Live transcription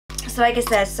So like I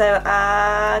said, so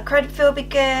Creditfield would be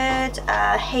good,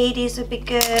 Hades would be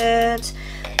good,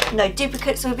 no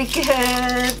duplicates would be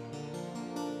good.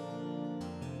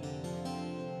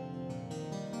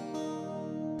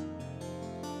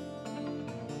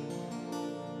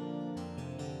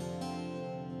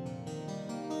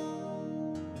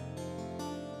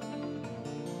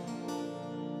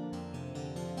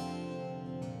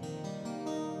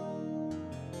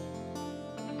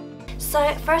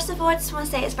 So first of all, I just want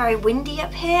to say it's very windy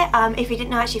up here. If you didn't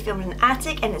know, I actually filmed in an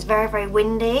attic and it's very, very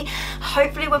windy.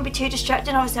 Hopefully it won't be too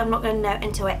distracting. Obviously I'm not going to know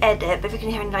until I edit, but if you can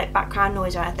hear any like background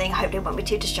noise or anything, hopefully it won't be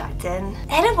too distracting.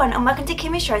 Hey everyone, and welcome to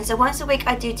Kimmy's Shrine. So once a week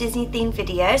I do Disney themed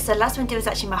videos. So last one I did was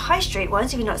actually my High Street one,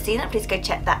 so if you've not seen it, please go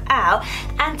check that out.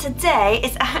 And today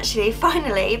is actually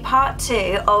finally part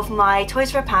 2 of my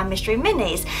Toys for a Pound mystery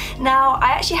minis. Now I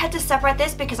actually had to separate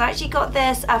this because I actually got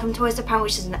this from Toys for a Pound,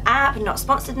 which is an app, not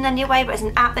sponsored in any way, but it's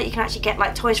an app that you can actually get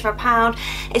like toys for a pound.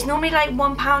 It's normally like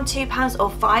 £1, £2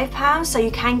 or £5, so you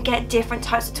can get different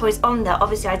types of toys on there.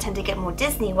 Obviously I tend to get more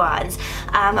Disney ones,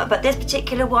 but this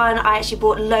particular one I actually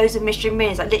bought loads of mystery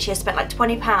minis. I literally spent like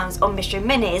 £20 on mystery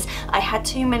minis. I had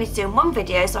too many to do in one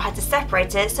video, so I had to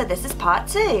separate it, so this is part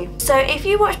 2. So if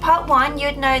you watched part 1,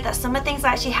 you'd know that some of the things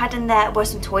I actually had in there were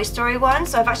some Toy Story ones,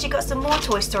 so I've actually got some more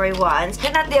Toy Story ones. I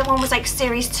think that the other one was like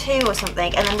series 2 or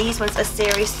something, and then these ones are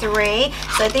series 3.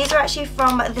 So these are actually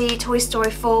from the Toy Story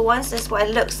 4 ones. This is what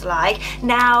it looks like.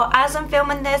 Now as I'm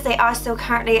filming this, they are still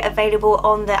currently available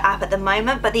on the app at the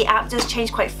moment, but the app does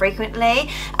change quite frequently,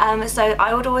 so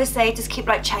I would always say just keep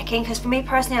like checking, because for me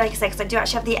personally, like I said, because I do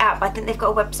actually have the app, I think they've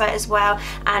got a website as well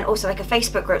and also like a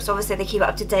Facebook group, so obviously they keep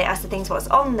up to date as to things what's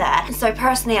on there. So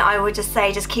personally I would just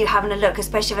say just keep having a look,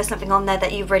 especially if there's something on there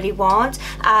that you really want.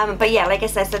 But yeah, like I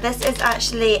said, so this is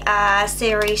actually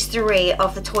series 3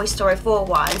 of the Toy Story 4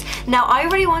 ones. Now I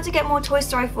really want to get more Toy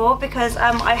Story 4 because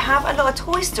I have a lot of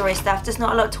Toy Story stuff, just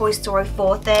not a lot of Toy Story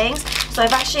 4 things. So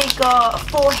I've actually got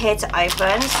 4 here to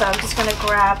open, so I'm just gonna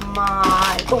grab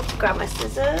my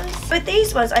scissors. With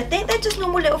these ones, I think they're just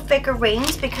normal little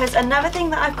figurines, because another thing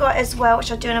that I've got as well,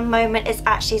 which I'll do in a moment, is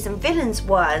actually some villains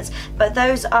ones, but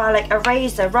those are like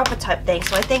eraser rubber type things,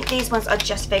 so I think these ones are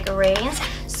just figurines.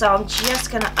 So I'm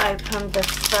just gonna open the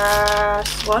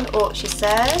first one. Oh, she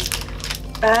says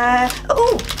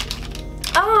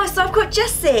oh, so I've got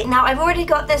Jessie. Now I've already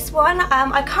got this one.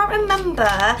 I can't remember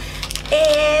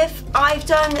if I've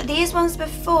done these ones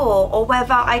before or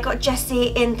whether I got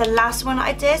Jessie in the last one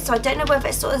I did, so I don't know whether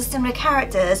it's sort of similar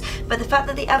characters, but the fact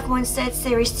that the other one said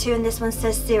series 2 and this one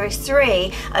says series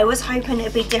 3, I was hoping it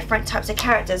would be different types of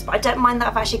characters, but I don't mind that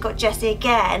I've actually got Jessie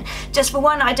again. Just for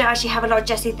one, I don't actually have a lot of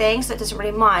Jessie things, so it doesn't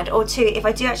really mind, or two, if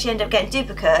I do actually end up getting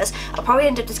duplicates, I'll probably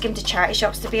end up just giving to charity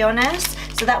shops, to be honest.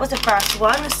 So that was the first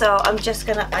one, so I'm just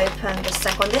gonna open the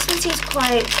second one. This one seems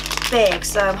quite big,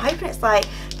 so I'm hoping it's like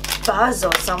Buzz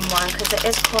or someone, because it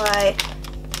is quite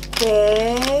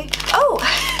big.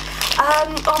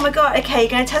 Oh my god, okay, you're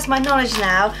gonna test my knowledge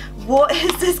now. What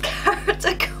is this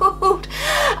character called?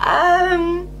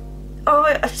 Oh,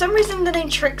 for some reason the name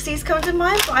Trixie's come to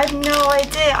mind, but I have no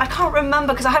idea. I can't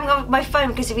remember because I haven't got my phone,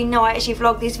 because if you know I actually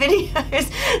vlog these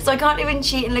videos, so I can't even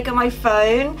cheat and look at my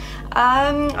phone.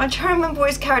 I'm trying to remember what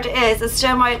his character is. Let's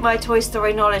show my Toy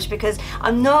Story knowledge, because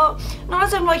I'm not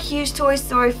as I'm like a huge Toy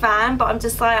Story fan, but I'm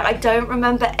just like, I don't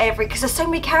remember because there's so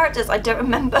many characters I don't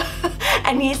remember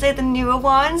and these are the newer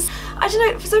ones. I don't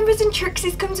know, for some reason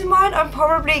Trixie's come to mind. I'm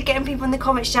probably getting people in the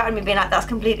comments shouting me being like that's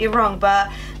completely wrong,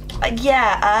 but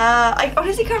yeah, I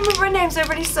honestly can't remember her name, so I'm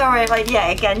really sorry. Like, yeah,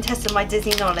 again, testing my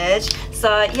Disney knowledge.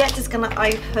 So yeah, just gonna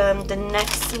open the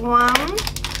next one.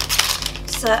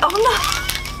 So, oh no!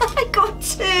 I got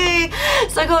 2,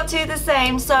 so I got 2 the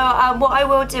same. So what I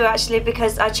will do actually,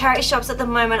 because charity shops at the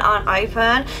moment aren't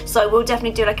open, so I will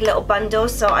definitely do like a little bundle.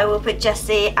 So I will put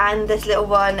Jessie and this little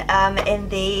one in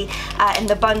the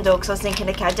bundle, because I was thinking,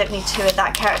 okay, I don't need 2 of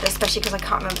that character, especially because I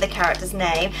can't remember the character's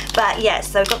name. But yeah,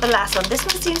 so I've got the last one. This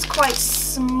one seems quite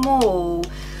small.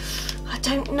 I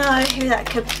don't know who that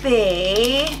could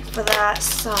be for that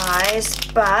size,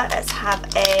 but let's have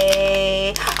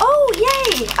a... Oh,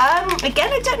 yay! Again,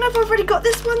 I don't know if I've already got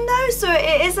this one though, so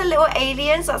it is a little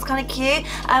alien, so that's kind of cute.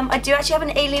 I do actually have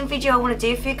an alien video I want to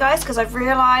do for you guys, because I've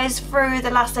realised through the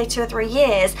last, say, 2 or 3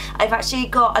 years, I've actually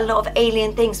got a lot of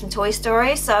alien things from Toy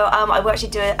Story, so I will actually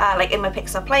do it like in my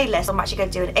Pixar playlist. I'm actually going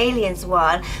to do an aliens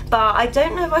one, but I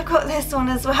don't know if I've got this one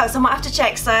as well, so I might have to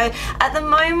check. So at the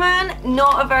moment,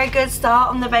 not a very good start,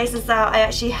 on the basis that I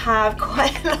actually have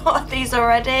quite a lot of these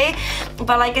already,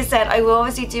 but like I said, I will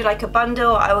obviously do like a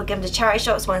bundle. I will give them to charity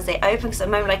shops once they open, because at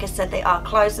the moment, like I said, they are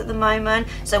closed at the moment.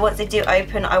 So once they do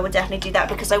open, I will definitely do that,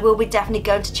 because I will be definitely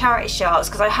going to charity shops,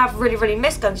 because I have really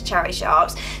missed going to charity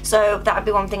shops. So that would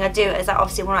be one thing I do, is that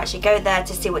obviously when I actually go there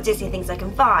to see what Disney things I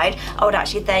can find, I would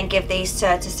actually then give these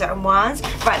to certain ones.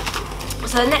 Right.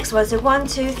 So the next one, so 1,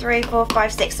 2, 3, 4,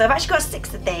 5, 6. So I've actually got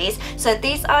 6 of these. So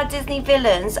these are Disney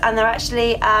villains, and they're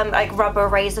actually like rubber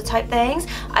razor type things.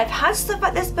 I've had stuff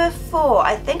like this before.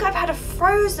 I think I've had a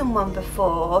Frozen one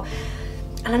before,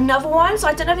 and another one. So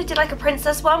I don't know if they did like a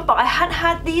princess one, but I hadn't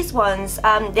had these ones,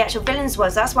 the actual villains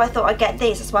ones. That's why I thought I'd get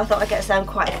these. That's why I thought I'd get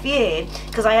quite a few,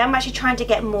 because I am actually trying to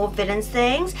get more villains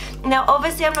things. Now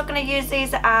obviously I'm not going to use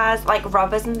these as like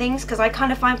rubbers and things, because I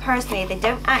kind of find personally they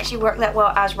don't actually work that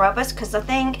well as rubbers, because I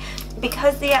think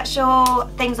because the actual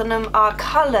things on them are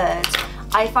coloured,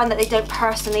 I find that they don't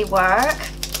personally work.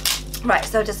 Right,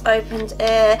 so I just opened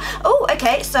it. Oh,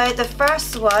 okay, so the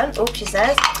first one, oh, she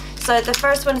says, so the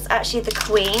first one is actually the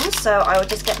Queen, so I will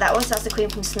just get that one. So that's the Queen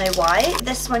from Snow White.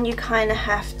 This one you kind of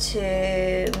have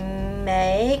to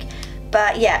make,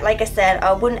 but yeah, like I said,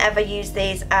 I wouldn't ever use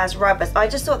these as rubbers. I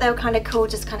just thought they were kind of cool,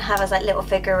 just kind of have as like little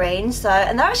figurines. So,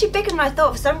 and they're actually bigger than I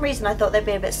thought. For some reason I thought they'd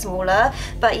be a bit smaller,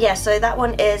 but yeah, so that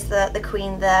one is the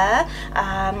Queen there.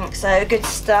 So good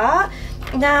start.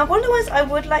 Now one of the ones I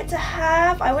would like to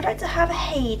have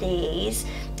Hades,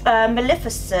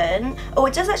 Maleficent. Oh,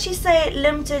 it does actually say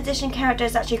limited edition character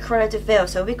is actually Cruella de Vil,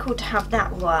 so it would be cool to have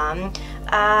that one.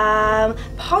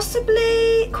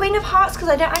 Possibly Queen of Hearts, because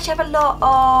I don't actually have a lot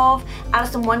of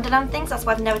Alice in Wonderland things. That's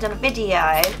why I've never done a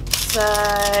video. So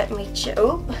let me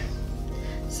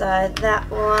so that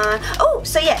one. Oh,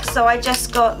 so yeah, so I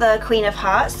just got the Queen of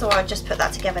Hearts, so I'll just put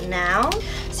that together now.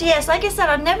 So yes, like I said,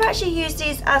 I've never actually used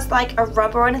these as like a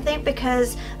rubber or anything,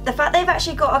 because the fact they've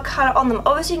actually got a colour on them,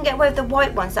 obviously you can get away with the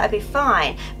white ones, that'd be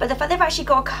fine, but the fact they've actually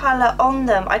got a colour on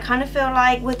them, I kind of feel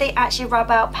like, would they actually rub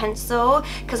out pencil?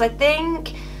 Because I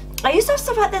think I used to have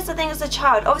stuff like this, I think, as a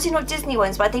child. Obviously not Disney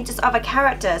ones, but I think just other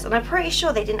characters. And I'm pretty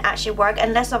sure they didn't actually work,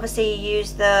 unless obviously you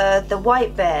use the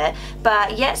white bit.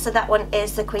 But yeah, so that one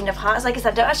is the Queen of Hearts. Like I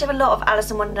said, I don't actually have a lot of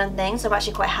Alice in Wonderland things, so I'm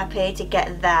actually quite happy to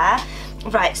get that.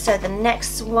 Right, so the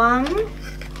next one.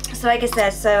 So like I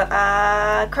said, so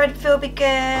Cruella would be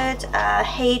good,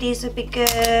 Hades would be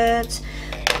good,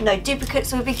 no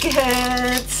duplicates would be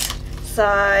good. So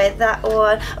that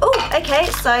one. Oh, okay,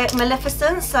 so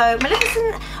Maleficent. So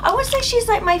Maleficent, I would say she's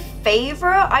like my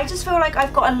favourite. I just feel like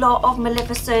I've got a lot of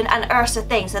Maleficent and Ursa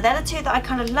things. So they're the two that I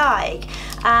kind of like.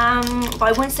 But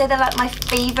I wouldn't say they're like my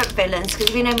favourite villains,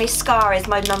 because you know me, Scar is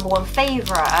my #1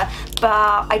 favourite.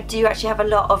 But I do actually have a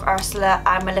lot of Ursula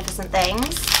and Maleficent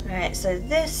things. Alright, so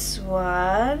this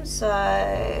one. So,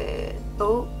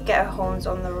 oh, get her horns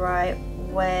on the right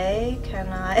way. Can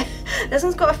I? This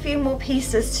one's got a few more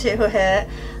pieces to it.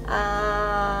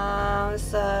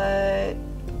 So,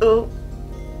 oh,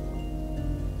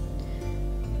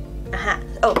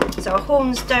 oh, so our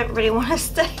horns don't really want to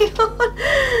stay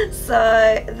on.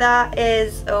 So that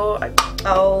is, oh,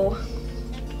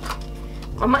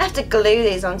 I might have to glue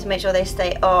these on to make sure they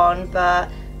stay on, but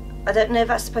I don't know if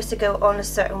that's supposed to go on a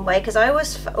certain way, because I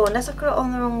always, oh, unless I've got it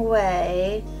on the wrong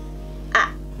way.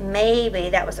 Maybe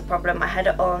that was the problem, I had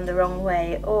it on the wrong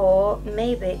way, or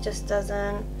maybe it just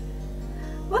doesn't.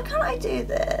 Why can't I do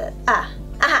this?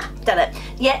 Done it.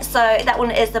 Yeah, so that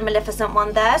one is the Maleficent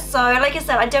one there. So like I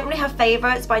said, I don't really have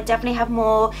favourites, but I definitely have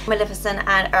more Maleficent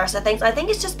and Ursa things. I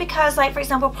think it's just because, like, for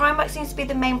example, Primark seems to be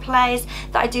the main place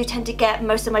that I do tend to get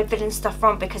most of my villain stuff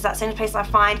from, because that's the only place I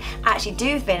find actually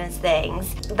do villains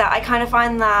things. That I kind of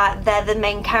find that they're the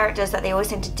main characters that they always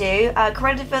tend to do.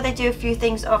 Cruella de Vil they do a few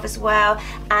things of as well,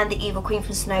 and the Evil Queen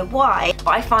from Snow White.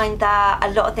 But I find that a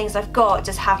lot of things I've got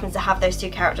just happens to have those two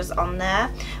characters on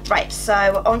there. Right, so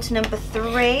we're on to number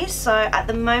 3. So at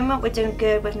the moment we're doing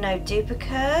good with no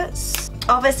duplicates.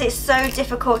 Obviously it's so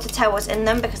difficult to tell what's in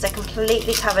them, because they're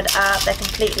completely covered up, they're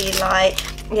completely like,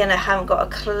 you know, haven't got a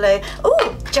clue.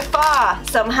 Oh, Jafar!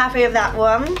 So I'm happy with that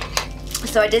one.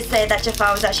 So I did say that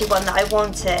Jafar was actually one that I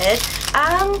wanted.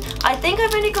 I think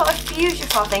I've only got a few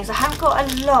Jafar things, I haven't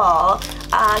got a lot,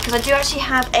 because I do actually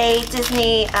have a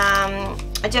Disney,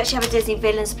 Disney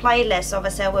villains playlist.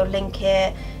 Obviously I will link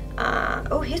it.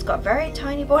 Oh, he's got a very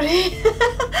tiny body.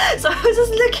 So I was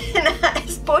just looking at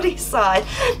his body size.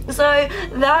 So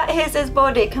that is his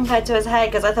body compared to his head,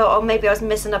 because I thought, oh, maybe I was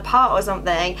missing a part or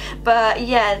something. But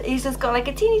yeah, he's just got like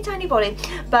a teeny tiny body.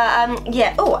 But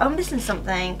yeah, oh, I'm missing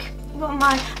something. What am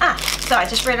I? So I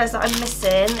just realised that I'm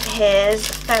missing his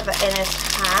feather in his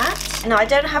hat. Now I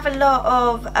don't have a lot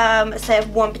of say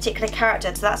of one particular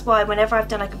character, so that's why whenever I've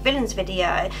done like a villains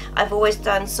video, I've always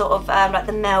done sort of like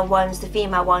the male ones, the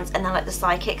female ones, and then like the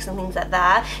sidekicks and things like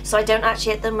that. So I don't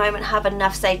actually at the moment have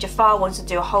enough, say, Jafar ones to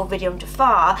do a whole video on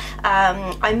Jafar.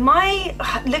 I might,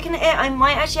 looking at it, I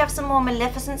might actually have some more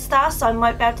Maleficent stuff, so I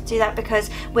might be able to do that, because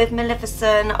with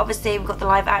Maleficent obviously we've got the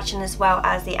live action as well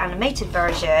as the animated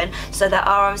version, so there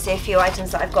are obviously a few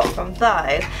items that I've got from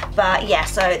both. But yeah,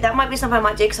 so that might be something I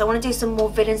might do, because I want to do some more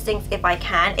villains things if I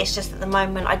can. It's just at the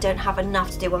moment I don't have enough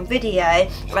to do one video.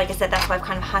 Like I said, that's why I've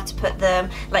kind of had to put them,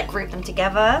 like group them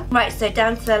together. Right, so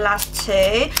down to the last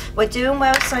two. We're doing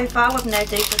well so far with no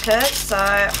duplicates, so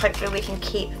hopefully we can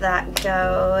keep that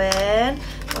going.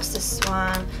 What's this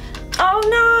one? Oh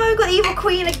no, got the Evil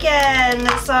Queen again.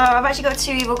 So I've actually got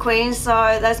two Evil Queens, so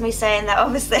that's me saying that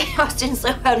obviously I was doing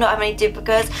so well not having any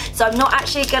duplicates. So I'm not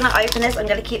actually going to open this, I'm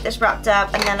going to keep this wrapped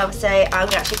up, and then obviously I'm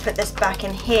going to actually put this back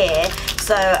in here.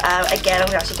 So again,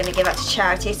 I'm actually going to give that to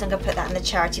charity, so I'm going to put that in the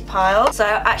charity pile. So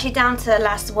actually down to the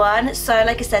last one. So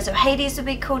like I said, so Hades would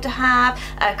be cool to have,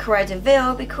 Cruella de Vil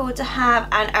would be cool to have,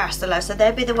 and Ursula. So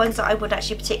they'd be the ones that I would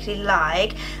actually particularly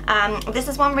like. This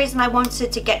is one reason I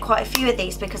wanted to get quite a few of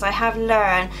these, because I have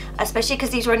learned, especially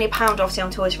because these were only £1 obviously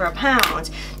on Toys for a Pound,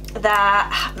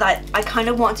 that like I kind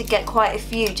of want to get quite a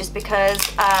few, just because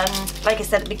like I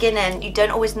said at the beginning, you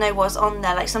don't always know what's on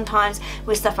there. Like sometimes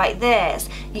with stuff like this,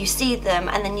 you see them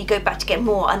and then you go back to get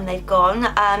more and they've gone.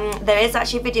 There is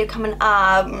actually a video coming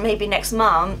up maybe next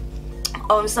month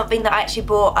on something that I actually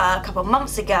bought a couple of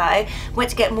months ago. Went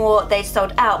to get more, they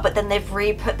sold out, but then they've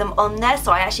re-put them on there,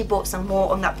 so I actually bought some more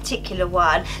on that particular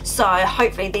one. So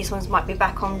hopefully these ones might be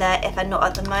back on there if they're not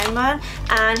at the moment.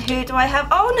 And who do I have?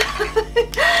 Oh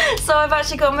no! So I've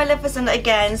actually got Maleficent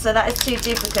again, so that is two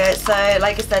duplicates. So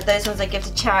like I said, those ones I give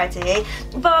to charity,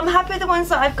 but I'm happy with the ones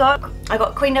that I've got. I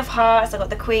got Queen of Hearts, I got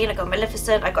the Queen, I got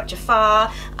Maleficent, I got Jafar,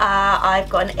 I've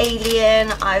got an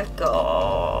alien, I've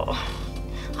got...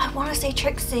 I want to say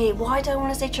Trixie. Why do I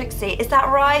want to say Trixie? Is that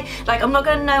right? Like, I'm not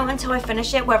going to know until I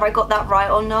finish it whether I got that right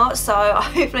or not, so I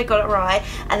hopefully got it right.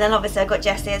 And then obviously I got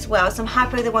Jessie as well, so I'm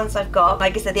happy with the ones I've got.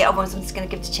 Like I said, the other ones I'm just going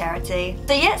to give to charity.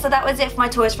 So yeah, so that was it for my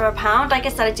Toys for a Pound. Like I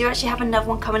said, I do actually have another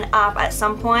one coming up at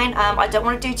some point. I don't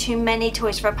want to do too many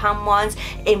Toys for a Pound ones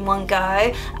in one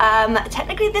go.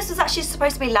 Technically this was actually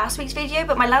supposed to be last week's video,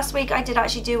 but my last week I did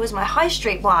actually do was my High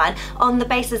Street one, on the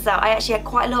basis that I actually had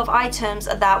quite a lot of items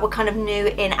that were kind of new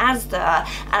in Asda,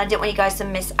 and I didn't want you guys to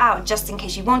miss out, just in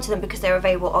case you wanted them, because they're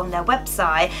available on their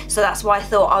website. So that's why I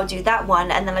thought I'll do that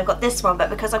one, and then I've got this one. But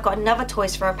because I've got another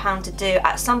Toys for a Pound to do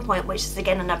at some point, which is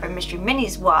again another Mystery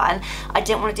Minis one, I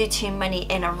didn't want to do too many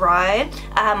in a row.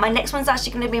 My next one's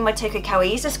actually going to be my Tokyo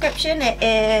Kawaii subscription.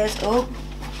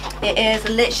 It is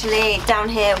literally down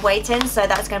here waiting, so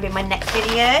that's going to be my next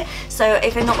video. So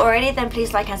if you're not already, then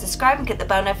please like and subscribe and get the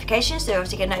bell notification so you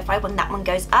obviously get notified when that one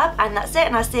goes up. And that's it,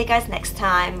 and I'll see you guys next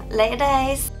time. Later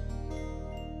days.